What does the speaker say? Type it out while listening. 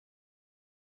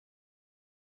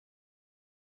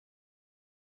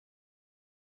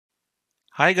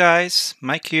Hi guys,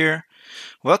 Mike here.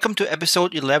 Welcome to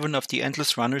episode 11 of the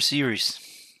Endless Runner series.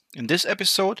 In this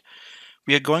episode,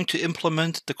 we are going to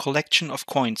implement the collection of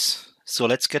coins. So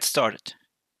let's get started.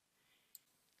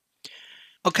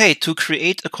 Okay, to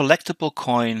create a collectible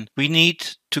coin, we need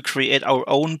to create our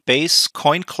own base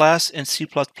coin class in C++.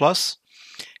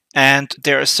 And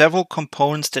there are several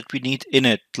components that we need in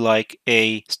it, like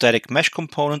a static mesh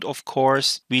component, of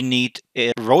course. We need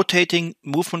a rotating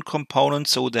movement component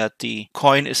so that the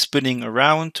coin is spinning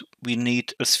around. We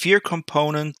need a sphere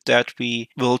component that we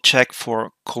will check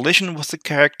for collision with the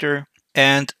character,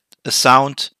 and a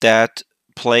sound that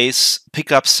plays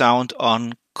pickup sound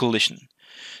on collision.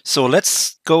 So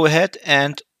let's go ahead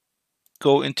and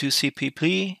go into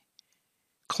CPP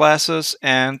classes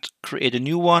and create a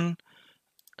new one.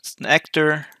 It's an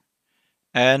actor,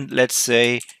 and let's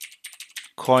say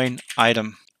coin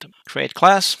item. Create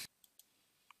class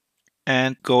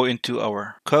and go into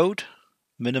our code,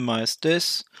 minimize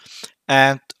this,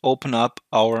 and open up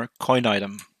our coin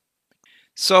item.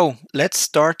 So let's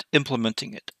start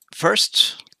implementing it.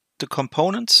 First, the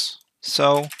components.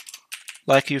 So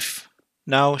like you've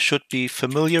now should be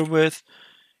familiar with,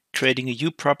 creating a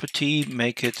U property,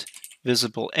 make it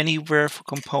visible anywhere for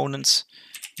components,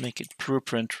 make it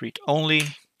blueprint read only,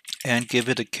 and give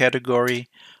it a category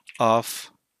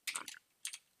of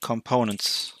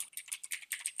components.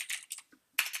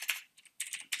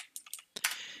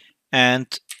 And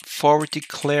forward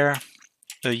declare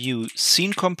a U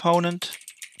scene component,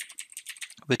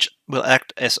 which will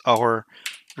act as our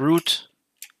root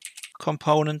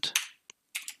component.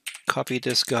 Copy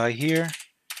this guy here.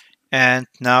 And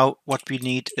now what we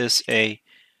need is a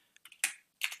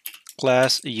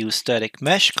class U static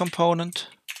mesh component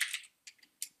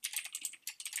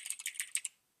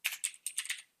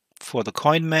for the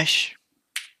coin mesh.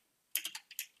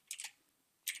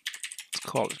 Let's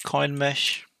call it coin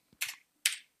mesh.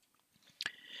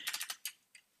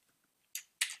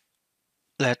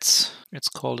 Let's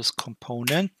call this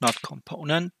component, not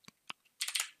component.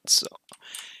 So,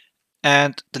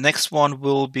 and the next one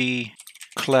will be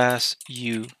class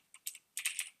U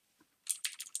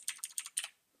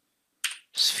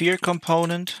sphere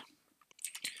component,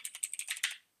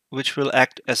 which will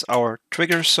act as our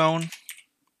trigger zone.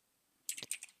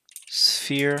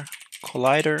 Sphere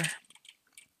collider.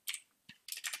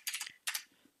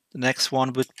 The next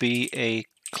one would be a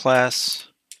class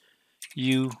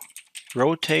U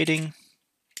rotating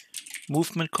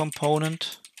movement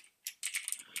component,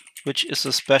 which is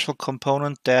a special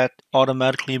component that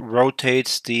automatically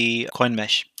rotates the coin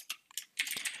mesh.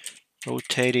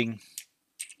 Rotating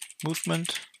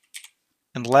movement.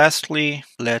 And lastly,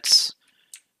 let's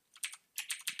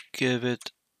give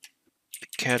it a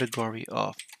category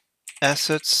of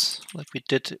assets, like we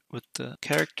did with the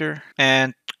character,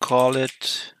 and call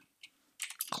it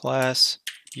class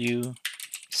U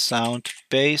sound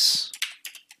base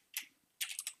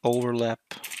overlap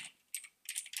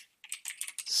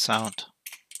sound.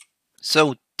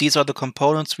 So these are the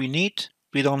components we need.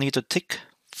 We don't need a tick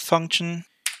function.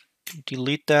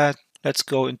 Delete that. Let's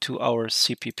go into our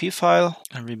CPP file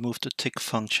and remove the tick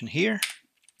function here.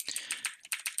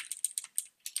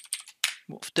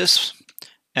 Move this,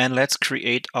 and let's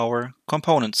create our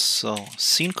components. So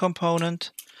scene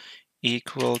component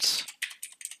equals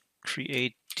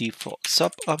create default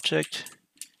sub object,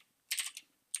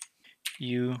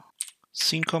 U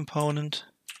scene component,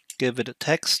 give it a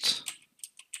text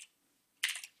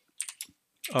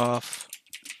of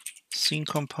scene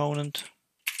component,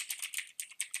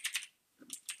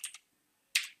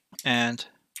 and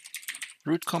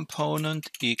root component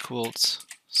equals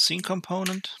scene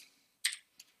component.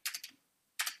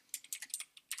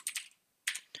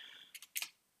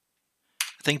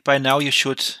 I think by now you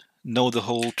should know the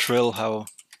whole drill how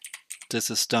this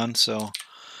is done, so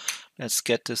let's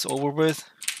get this over with.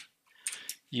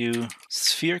 U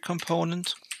sphere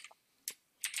component,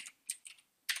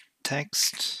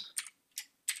 text,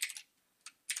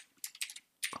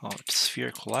 call it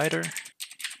sphere collider,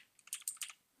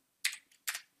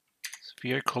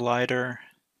 sphere collider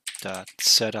dot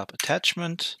setup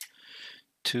attachment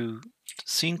to the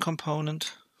scene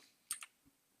component,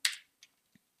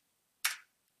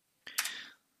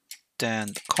 then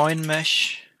the coin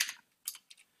mesh,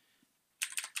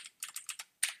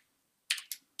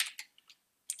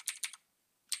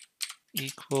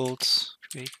 equals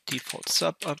create default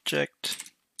sub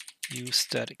object, use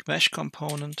static mesh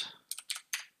component,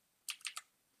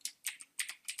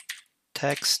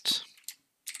 text,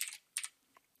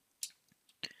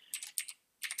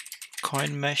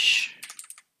 coin mesh,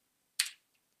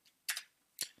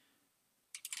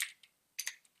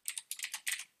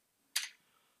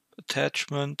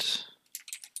 attachment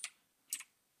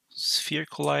sphere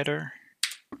collider.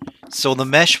 So the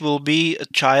mesh will be a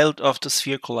child of the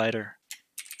sphere collider.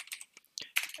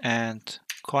 And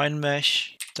coin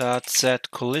mesh dot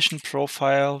set collision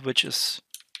profile, which is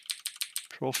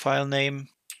profile name.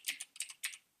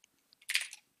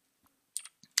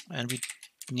 And we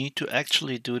need to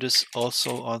actually do this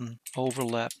also on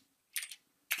overlap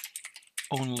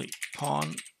only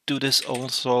pawn. Do this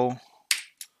also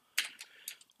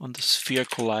on the sphere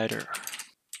collider.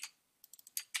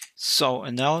 So,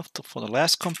 and now for the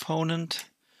last component,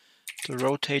 the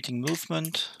rotating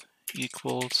movement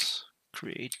equals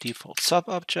create default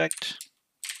subobject.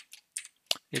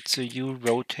 It's a U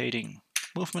rotating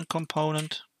movement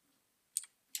component.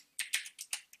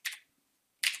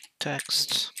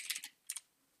 Text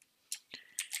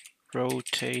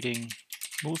rotating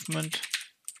movement.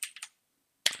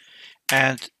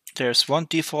 And there's one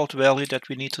default value that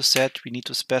we need to set. We need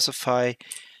to specify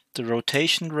the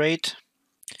rotation rate.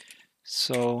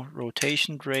 So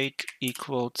rotation rate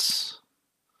equals,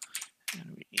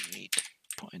 and we need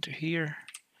a pointer here,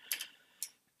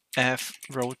 F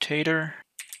rotator.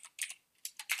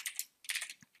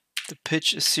 The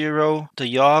pitch is 0. The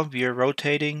yaw, we are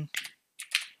rotating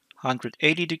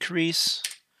 180 degrees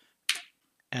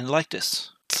and like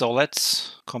this. So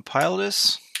let's compile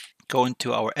this, go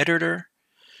into our editor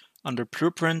under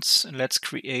blueprints, and let's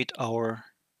create our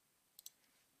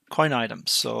coin item.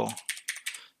 So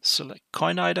select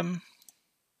coin item,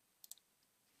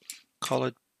 call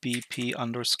it BP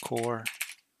underscore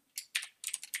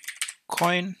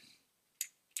coin,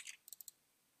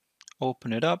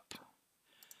 open it up.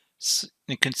 So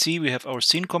you can see we have our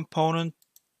scene component,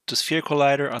 the sphere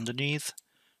collider underneath,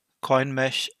 coin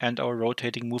mesh, and our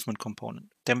rotating movement component.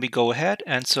 Then we go ahead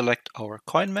and select our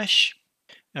coin mesh,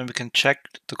 and we can check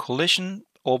the collision,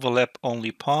 overlap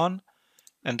only pawn,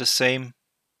 and the same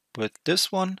with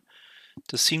this one.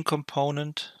 The scene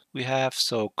component we have,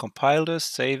 so compile this,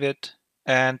 save it,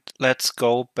 and let's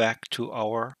go back to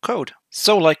our code.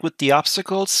 So like with the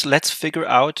obstacles, let's figure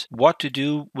out what to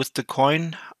do with the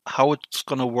coin, how it's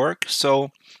gonna work.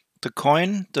 So the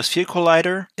coin, the sphere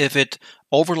collider, if it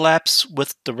overlaps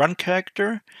with the run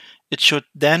character, it should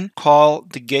then call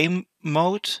the game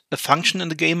mode, a function in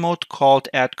the game mode called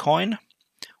add coin,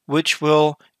 which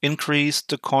will increase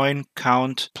the coin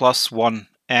count +1.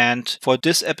 And for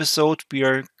this episode, we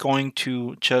are going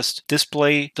to just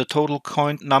display the total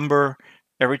coin number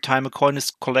every time a coin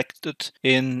is collected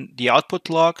in the output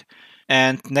log.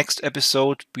 And next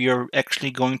episode, we are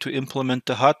actually going to implement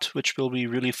the HUD, which will be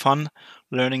really fun,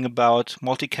 learning about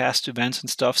multicast events and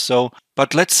stuff. So,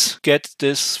 but let's get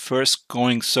this first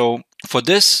going. So for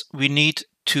this, we need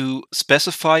to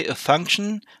specify a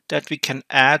function that we can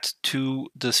add to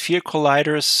the sphere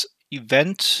collider's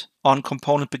event on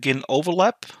component begin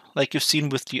overlap, like you've seen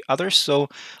with the others. So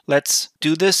let's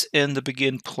do this in the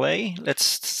begin play. Let's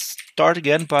start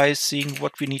again by seeing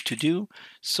what we need to do.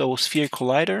 So sphere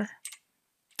collider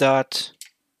dot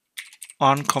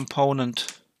on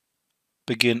component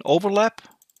begin overlap.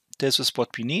 This is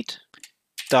what we need.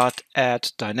 Dot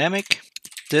add dynamic.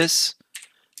 This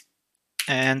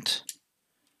and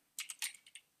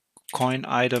coin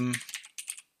item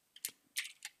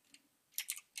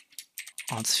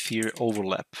on sphere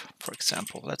overlap, for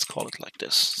example. Let's call it like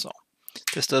this. So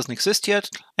this doesn't exist yet,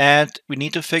 and we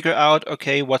need to figure out,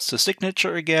 okay, what's the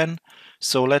signature again?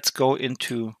 So let's go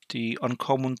into the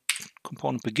uncommon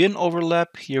component begin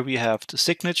overlap. Here we have the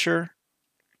signature.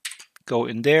 Go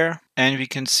in there, and we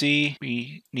can see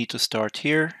we need to start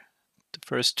here. The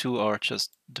first two are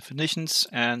just definitions,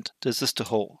 and this is the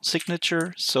whole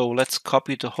signature. So let's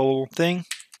copy the whole thing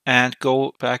and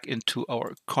go back into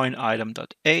our coin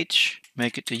item.h,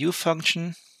 make it a U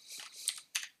function,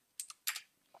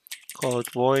 call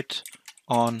it void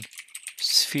on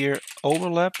sphere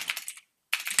overlap,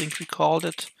 I think we called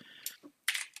it,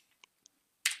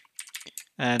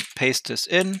 and paste this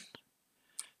in,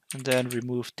 and then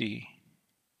remove the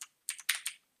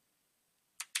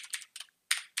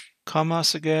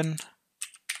commas again.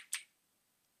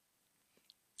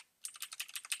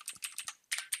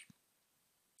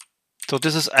 So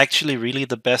this is actually really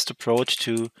the best approach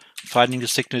to finding the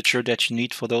signature that you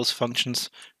need for those functions.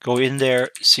 Go in there,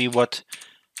 see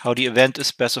how the event is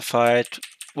specified,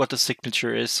 what the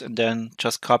signature is, and then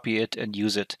just copy it and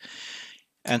use it.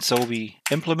 And so we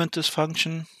implement this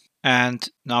function, and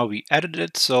now we added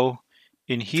it. So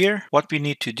in here, what we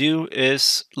need to do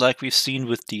is, like we've seen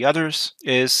with the others,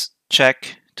 is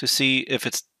check to see if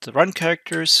it's the run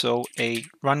character. So a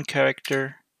run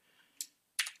character,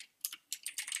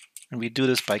 and we do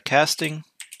this by casting.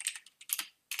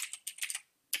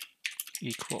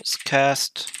 equals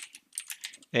cast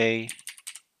a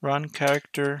run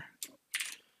character,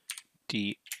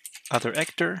 the other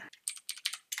actor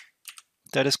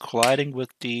that is colliding with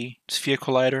the sphere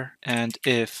collider, and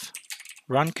if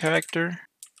run character,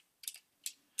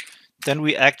 then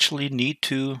we actually need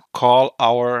to call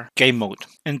our game mode.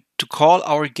 And to call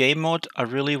our game mode, I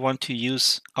really want to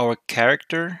use our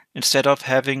character instead of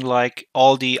having like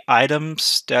all the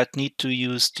items that need to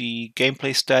use the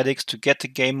gameplay statics to get the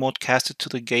game mode casted to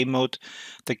the game mode.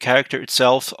 The character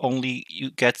itself only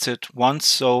gets it once.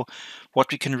 So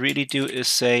what we can really do is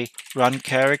say run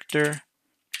character,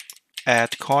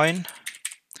 add coin.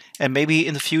 And maybe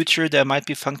in the future there might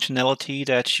be functionality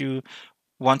that you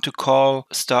want to call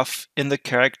stuff in the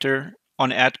character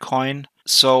on add coin.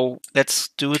 So let's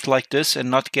do it like this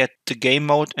and not get the game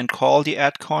mode and call the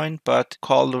add coin, but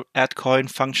call the add coin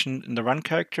function in the run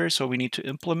character. So we need to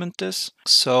implement this.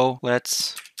 So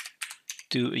let's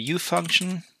do a U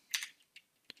function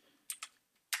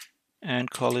and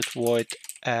call it void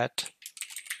add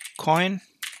coin.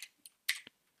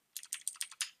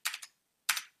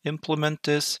 Implement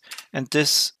this, and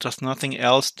this does nothing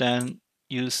else than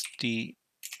use the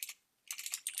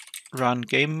run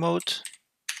game mode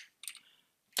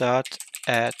dot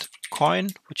add coin,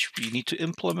 which we need to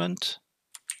implement.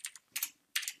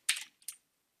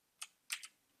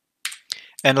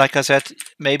 And like I said,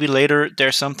 maybe later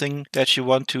there's something that you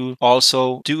want to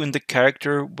also do in the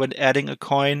character when adding a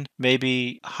coin,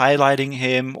 maybe highlighting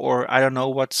him or I don't know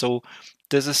what. So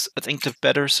this is, I think, the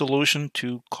better solution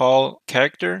to call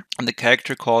character, and the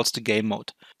character calls the game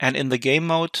mode. And in the game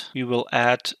mode, we will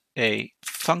add a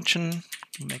function,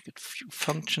 make it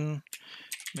function,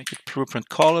 make it blueprint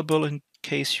callable in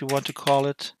case you want to call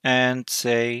it, and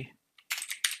say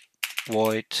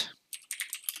void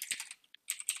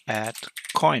add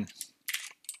coin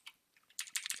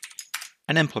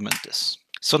and implement this.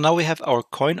 So now we have our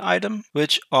coin item,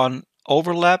 which on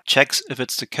overlap checks if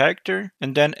it's the character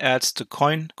and then adds the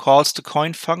coin, calls the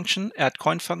coin function, add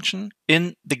coin function.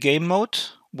 In the game mode,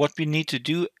 what we need to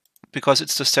do, because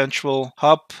it's the central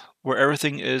hub where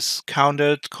everything is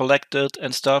counted, collected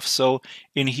and stuff. So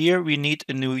in here we need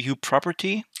a new U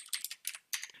property,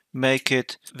 make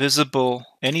it visible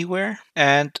anywhere,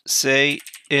 and say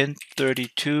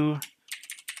int32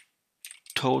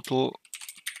 total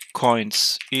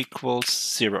coins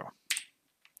equals 0.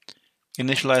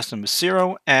 Initialize them with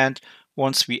 0, and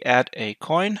once we add a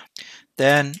coin,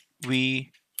 then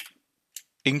we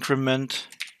increment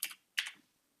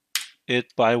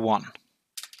it by 1.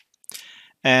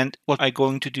 And what I'm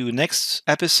going to do next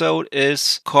episode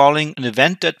is calling an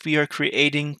event that we are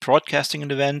creating, broadcasting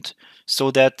an event,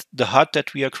 so that the HUD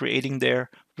that we are creating there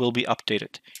will be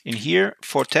updated. In here,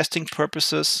 for testing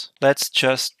purposes, let's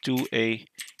just do a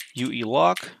UE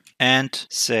log and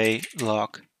say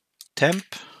log temp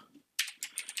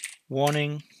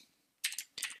warning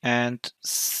and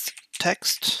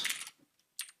text,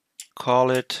 call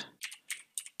it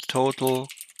total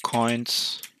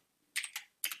coins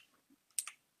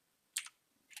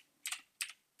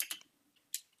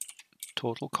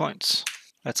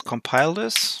Let's compile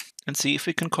this and see if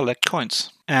we can collect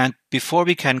coins. And before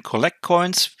we can collect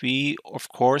coins, we of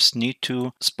course need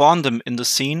to spawn them in the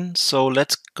scene. So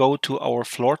let's go to our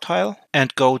floor tile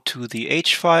and go to the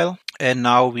H file. And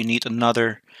now we need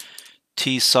another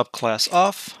T subclass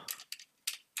of.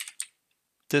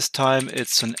 This time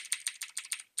it's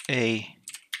a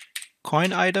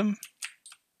coin item,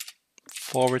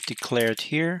 forward declared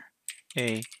here,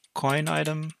 a coin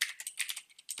item.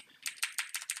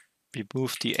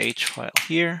 Remove the H file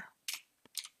here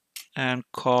and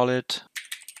call it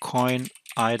coin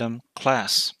item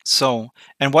class. So,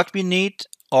 and what we need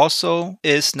also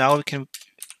is now we can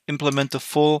implement the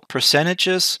full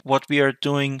percentages. What we are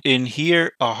doing in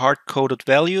here are hard-coded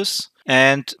values.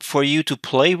 And for you to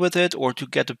play with it or to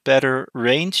get a better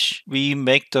range, we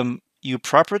make them U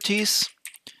properties.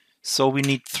 So we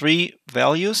need 3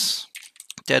 values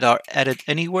that are added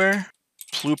anywhere.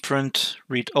 Blueprint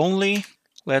read only.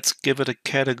 Let's give it a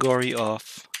category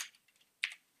of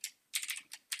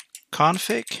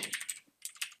config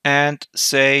and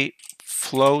say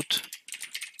float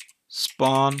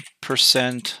spawn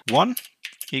 %1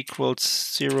 equals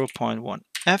 0.1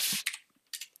 f.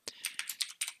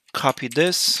 Copy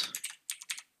this.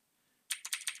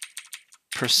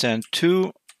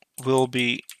 %2 will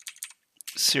be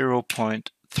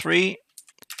 0.3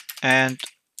 and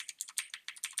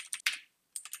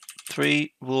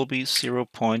 3 will be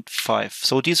 0.5.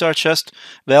 So these are just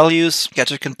values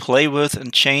that you can play with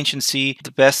and change and see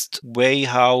the best way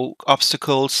how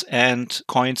obstacles and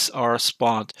coins are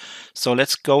spawned. So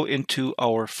let's go into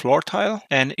our floor tile,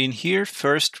 and in here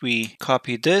first we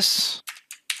copy this,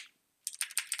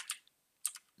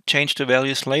 change the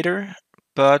values later,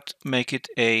 but make it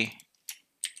a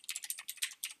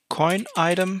coin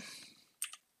item,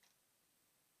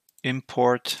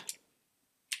 import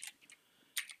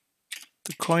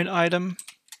the coin item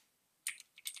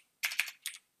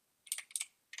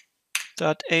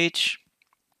 .h,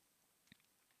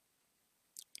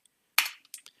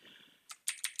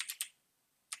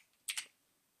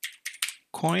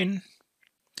 coin,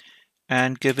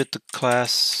 and give it the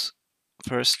class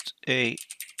first a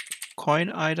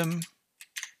coin item,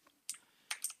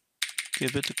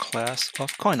 give it the class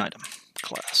of coin item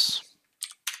class.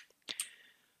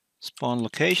 Spawn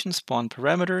location, spawn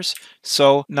parameters.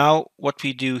 So now what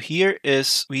we do here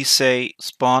is we say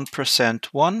spawn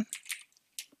 %1,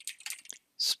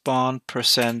 spawn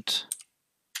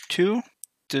 %2.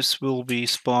 This will be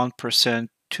spawn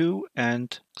 %2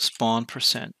 and spawn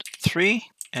 %3.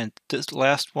 And this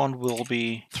last one will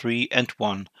be 3 and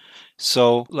 1.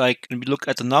 So like when we look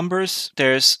at the numbers,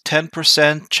 there's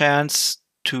 10% chance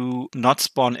to not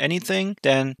spawn anything,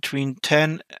 then between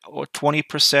 10 or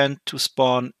 20% to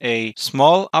spawn a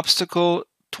small obstacle,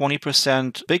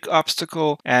 20% big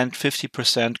obstacle, and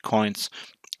 50% coins.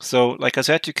 So like I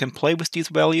said, you can play with these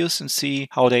values and see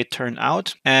how they turn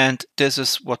out. And this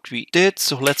is what we did.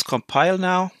 So let's compile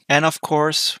now. And of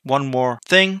course, one more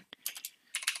thing.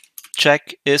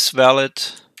 Check is valid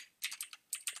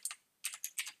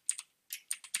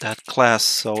that class.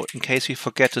 So in case we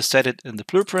forget to set it in the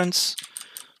blueprints,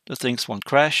 the things won't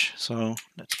crash. So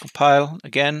let's compile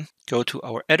again, go to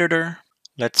our editor,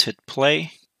 let's hit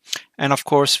play. And of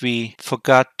course we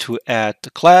forgot to add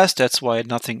the class, that's why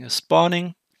nothing is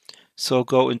spawning. So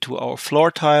go into our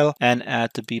floor tile and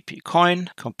add the BP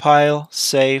coin, compile,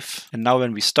 save. And now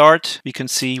when we start, we can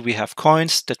see we have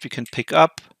coins that we can pick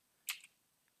up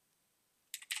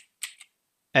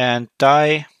and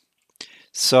die.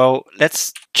 So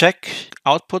let's check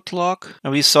output log.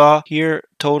 And we saw here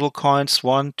total coins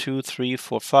 1, 2, 3,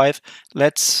 4, 5.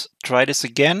 Let's try this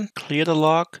again. Clear the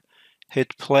log,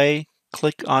 hit play,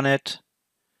 click on it,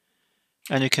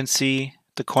 and you can see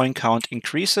the coin count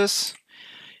increases.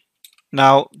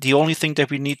 Now, the only thing that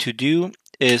we need to do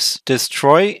is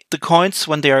destroy the coins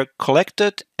when they are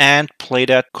collected and play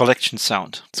that collection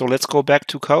sound. So let's go back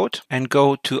to code and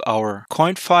go to our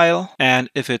coin file. And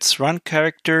if it's run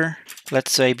character,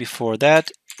 let's say before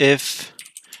that, if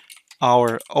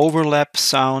our overlap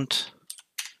sound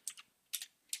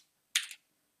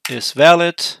is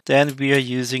valid, then we are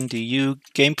using the U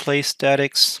gameplay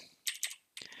statics,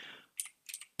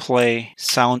 play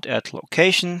sound at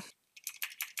location,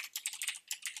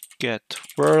 get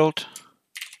world,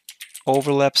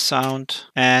 overlap sound,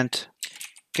 and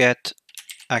get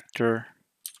actor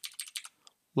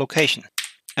location.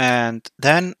 And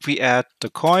then we add the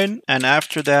coin, and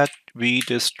after that we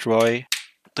destroy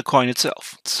the coin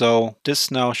itself. So this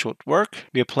now should work.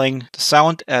 We are playing the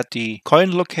sound at the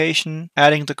coin location,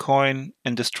 adding the coin,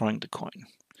 and destroying the coin.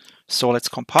 So let's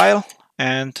compile,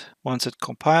 and once it's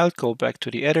compiled, go back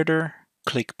to the editor,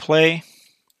 click play,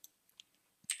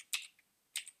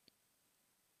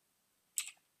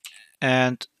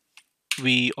 and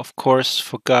we of course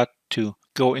forgot to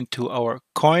go into our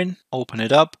coin, open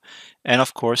it up, and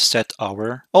of course set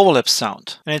our overlap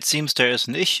sound. And it seems there is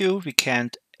an issue, we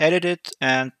can't edit it,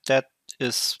 and that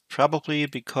is probably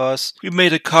because we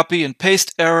made a copy and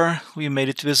paste error. We made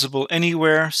it visible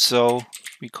anywhere, so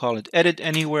we call it edit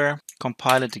anywhere,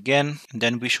 compile it again, and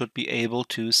then we should be able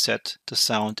to set the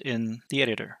sound in the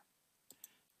editor.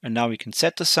 And now we can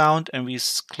set the sound, and we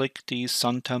click the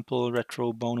Sun Temple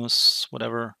Retro Bonus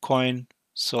whatever coin.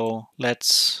 So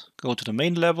let's go to the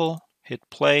main level, hit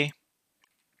play,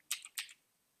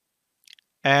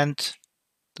 and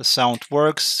the sound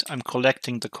works. I'm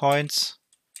collecting the coins.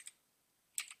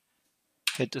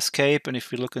 Hit escape, and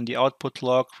if we look in the output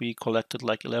log, we collected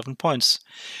like 11 points.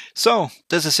 So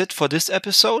this is it for this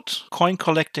episode. Coin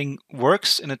collecting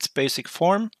works in its basic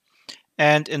form.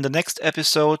 And in the next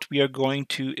episode, we are going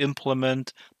to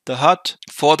implement the HUD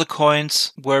for the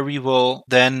coins, where we will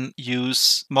then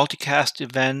use multicast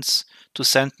events to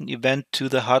send an event to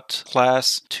the HUD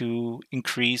class to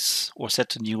increase or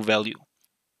set a new value.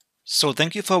 So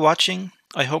thank you for watching.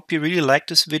 I hope you really liked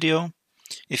this video.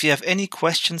 If you have any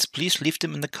questions, please leave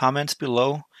them in the comments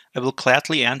below. I will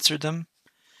gladly answer them.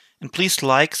 And please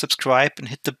like, subscribe, and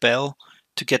hit the bell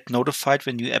to get notified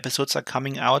when new episodes are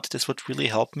coming out. This would really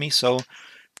help me. So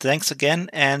Thanks again,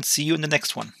 and see you in the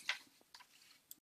next one.